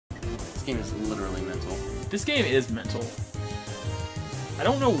This game is literally mental. This game is mental. I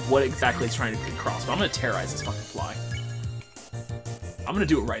don't know what exactly it's trying to get across, but I'm gonna terrorize this fucking fly. I'm gonna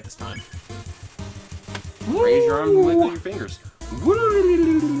do it right this time. Raise your arm and wiggle your fingers.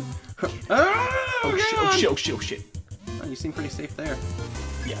 Oh shit, oh shit, oh shit, oh shit. Oh, you seem pretty safe there.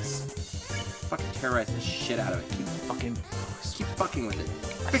 Yes. Fucking terrorize the shit out of it. Keep fucking with it.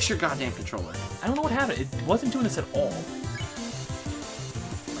 Fix your goddamn controller. I don't know what happened. It wasn't doing this at all.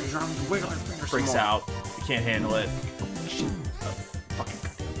 Raise your arms and wiggle your fingers. Breaks out. You can't handle it. Shit. Oh, fucking.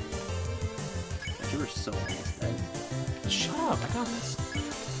 You were so almost dead. Shut up, I got this.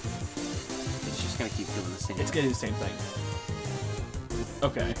 It's just gonna keep doing the same. It's gonna do the same thing.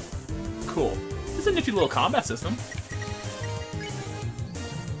 Okay. Cool. This is a nifty little combat system.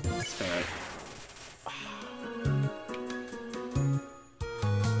 Spare it.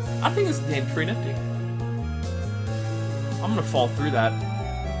 I think this is pretty nifty. I'm gonna fall through that.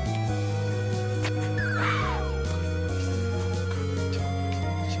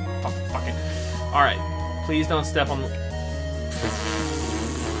 Fucking. Alright. Please don't step on the...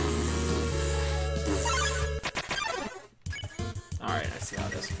 Alright, I see how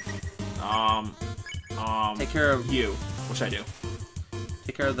it is. Take care of you. Which I do.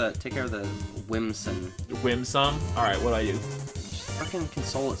 Take care of the Whimson. Whimsum? Alright, what do I do? Just fucking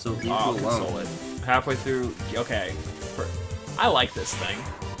console it so it leaves you alone. Console it. Halfway through. Okay. I like this thing.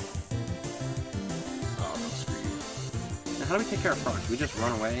 Oh, no, screw you. Now, how do we take care of frogs? Do we just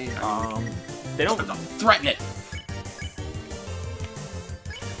run away? They don't threaten it.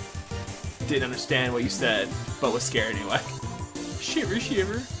 Didn't understand what you said, but was scared anyway. Shiver,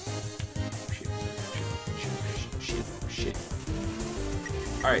 shiver. Shit.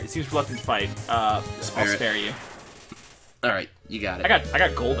 Alright, it seems reluctant to fight. I'll spare you. Alright, you got it. I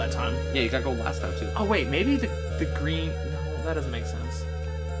got gold that time. Yeah, you got gold last time too. Oh wait, maybe the green... No, that doesn't make sense.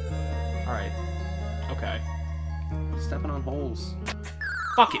 Alright. Okay. Stepping on holes.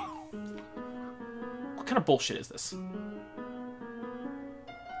 Fuck it. What kind of bullshit is this?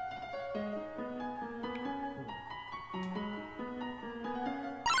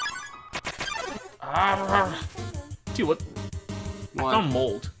 Dude, what? I found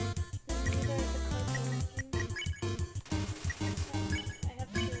mold.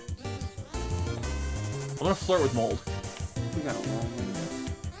 I'm gonna flirt with mold. We got a long way to go.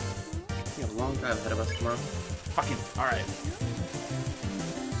 We have a long drive ahead of us tomorrow. Fucking, alright.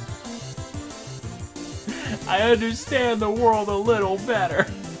 I understand the world a little better.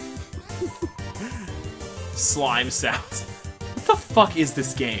 Slime sounds. What the fuck is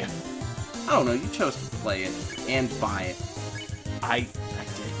this game? I don't know, you chose to play it and buy it. I did buy it.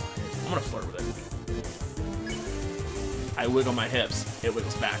 I'm gonna flirt with it. I wiggle my hips. It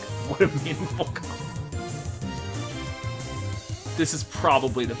wiggles back. What a meaningful comment. This is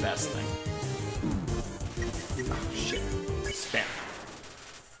probably the best thing. Oh, shit. Spam.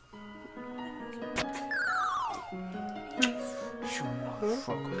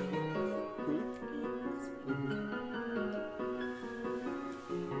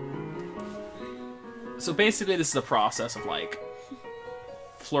 So basically this is a process of, like,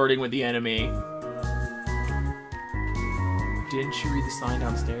 flirting with the enemy. Didn't you read the sign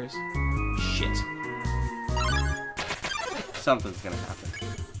downstairs? Shit. Something's gonna happen.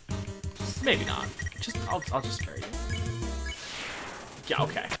 Maybe not. I'll just spare you. Yeah,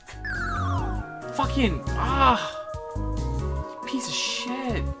 okay. Fucking piece of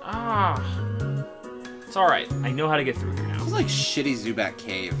shit. It's alright. I know how to get through here now. This is like shitty Zubat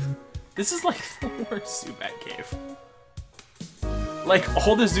Cave. This is like the worst Zubat cave. Like,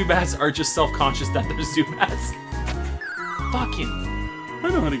 all the Zubats are just self-conscious that they're Zubats. Fucking. I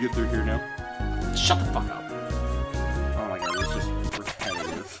know how to get through here now. Shut the fuck up. Oh my god, it's just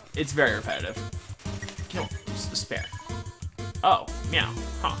repetitive. It's very repetitive. No, just spare. Oh, meow.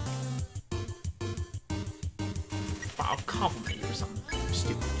 Huh. I'll compliment you or something.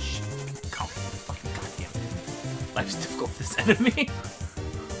 Stupid shit. Compliment. Fucking goddamn. Life's difficult for this enemy.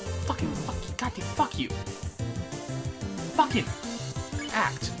 Fucking goddamn fuck you. Fucking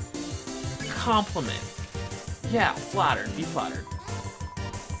act. Compliment. Yeah, flatter. Be flattered.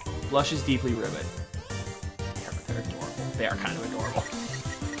 Blushes deeply ribbit. Yeah, but they're adorable. They are kind of adorable.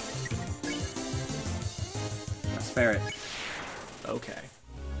 Now spare it. Okay.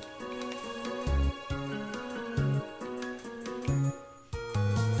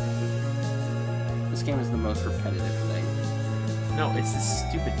 This game is the most repetitive thing. No, it's this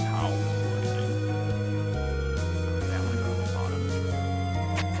stupid towel thing. Okay, I'm gonna go to the bottom.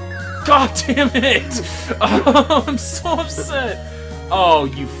 God damn it! Oh, I'm so upset! Oh,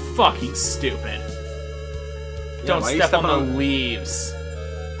 you fucking stupid. Yeah, Don't step on the leaves.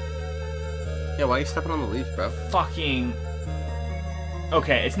 Yeah, why are you stepping on the leaves, bro? Fucking...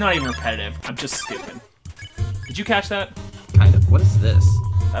 Okay, it's not even repetitive. I'm just stupid. Did you catch that? Kind of. What is this?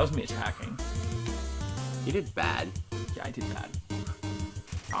 That was me attacking. You did bad. Yeah, I did bad.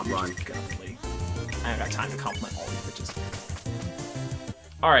 I'm Run. just gonna flee. I haven't got time to compliment all these bitches.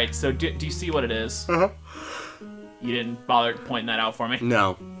 Alright, so do you see what it is? Uh-huh. You didn't bother pointing that out for me?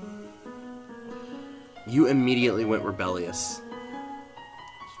 No. You immediately went rebellious.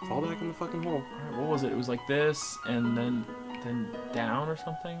 Just fall back in the fucking hole. Alright, what was it? It was like this, and then down or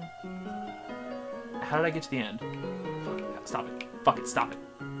something? How did I get to the end? Fuck, stop it. Fuck it, stop it.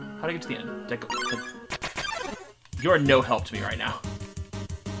 How did I get to the end? Did I go... You're no help to me right now.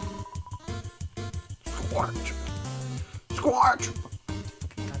 Scorch. Scorch!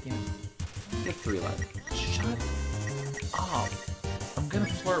 God damn it. You have 3 left. Shut up. I'm gonna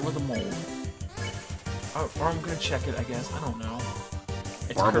flirt with a mold. Or I'm gonna check it, I guess. I don't know.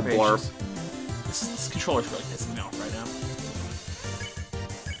 It's Barble curvaceous. This controller's really pissing me off right now.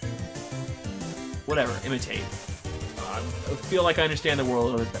 Whatever, imitate. I feel like I understand the world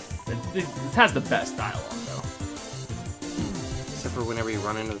a little bit. It has the best dialogue, though. Except for whenever you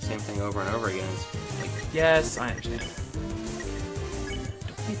run into the same thing over and over again. It's like, Yes, I understand.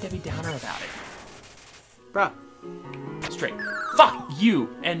 Don't be a Debbie Downer about it. bruh. Straight. Fuck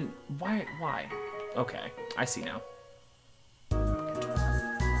you! And why? Okay, I see now. I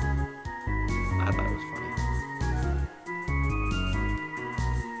thought it was funny.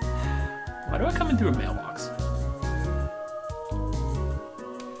 Why do I come in through a mailbox?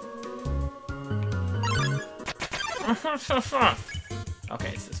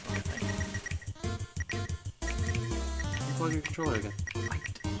 Okay, it's this fucking thing. Unplug your controller again.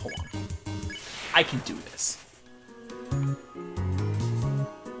 Hold on. I can do this.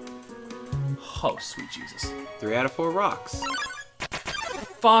 Oh, sweet Jesus. 3 out of 4 rocks.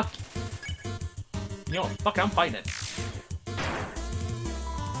 Fuck. You know what? Fuck it, I'm fighting it.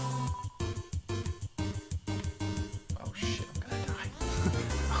 Oh shit, I'm gonna die.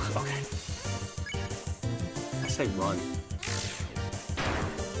 Okay. I say run.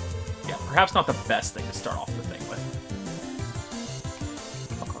 Yeah, perhaps not the best thing to start off the thing with.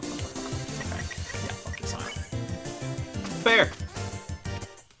 Okay. Yeah, fuck this on. Fair.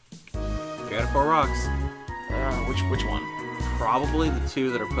 3 out of 4 rocks. Which one? Probably the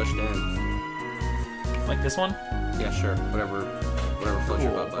 2 that are pushed in. Like this one? Yeah, sure. Whatever floats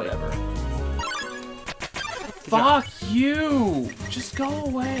your boat, buddy. Whatever. Fuck you! Just go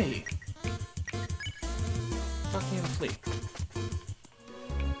away. Fucking flee.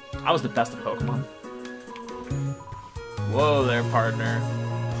 I was the best of Pokemon. Whoa there, partner.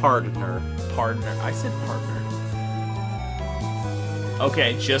 Partner. Partner. I said partner.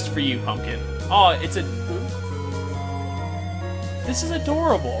 Okay, just for you, Pumpkin. Oh, it's a... This is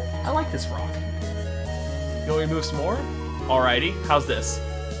adorable. I like this rock. You want me to move some more? Alrighty. How's this?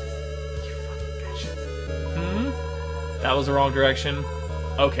 You fucking bitch. That was the wrong direction.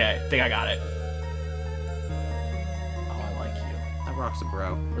 Okay, think I got it. Oh, I like you. That rock's a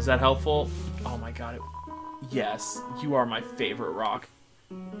bro. Was that helpful? Oh my god. Yes, you are my favorite rock.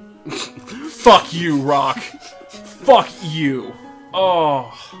 Fuck you, rock. Fuck you.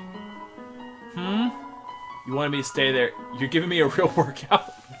 Oh. You wanted me to stay there. You're giving me a real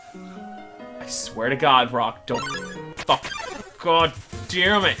workout. I swear to God, Rock, don't... Fuck. God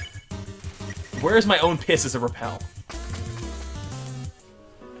damn it. Where's my own piss as a repel?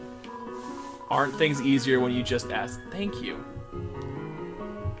 Aren't things easier when you just ask? Thank you.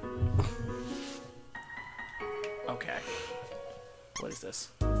 Okay. What is this?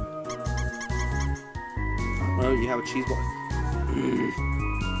 Oh, you have a cheese ball.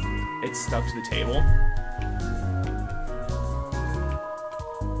 It's stuck to the table.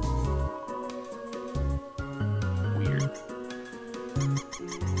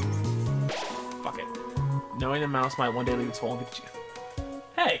 Fuck it. Knowing the mouse might one day leave its hole and get you.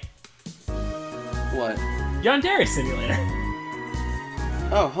 Hey! What? Yandere Simulator.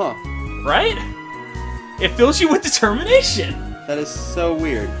 Oh, huh. Right? It fills you with determination. That is so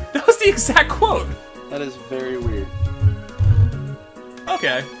weird. That was the exact quote. That is very weird.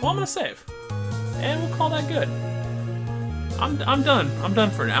 Okay, well I'm gonna save. And we'll call that good. I'm done. I'm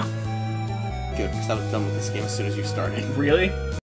done for now. Good, because I was done with this game as soon as you started. Really?